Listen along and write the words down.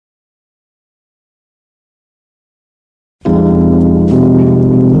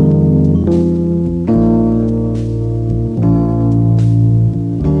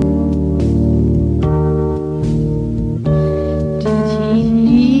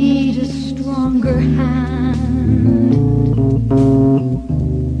hand?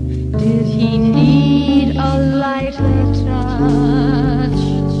 Did he need a lighter touch?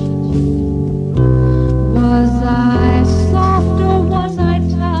 Was I soft or was I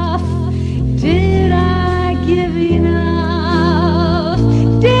tough? Did I give enough?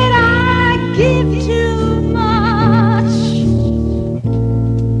 Did I give too much?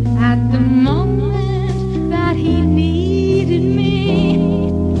 At the moment that he needed me,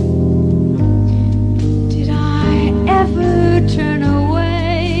 did I ever turn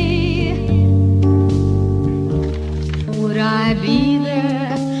away? Would I be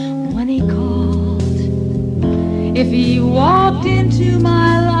there when he called? If he walked into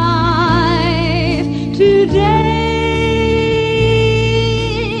my life today,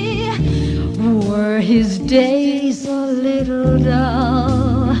 were his days a little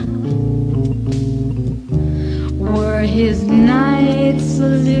dull? Were his nights a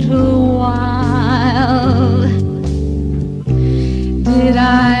little wild? Did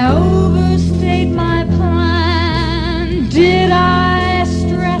I overstate my plan? Did I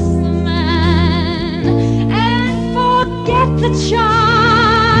stress the man and forget the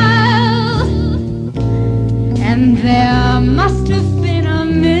child? And there must have been a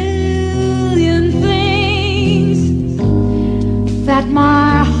million things that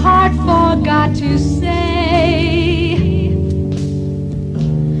my heart forgot to say.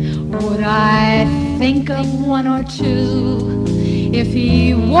 Would I think of one or two if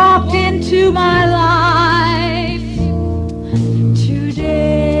he walked into my life today?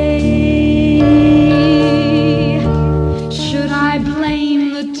 Should I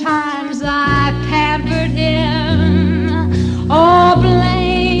blame the times I pampered him, or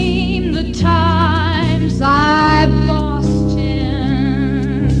blame the times I bossed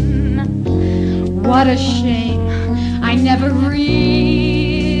him? What a shame I never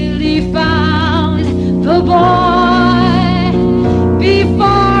really found the boy before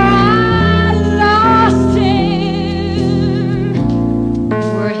I lost him.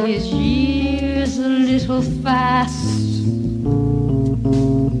 Were his years a little fast?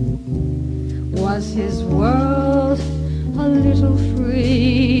 Was his world a little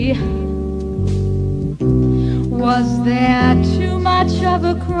free? Was there too much of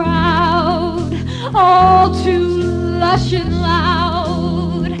a crowd, all too lush and loud?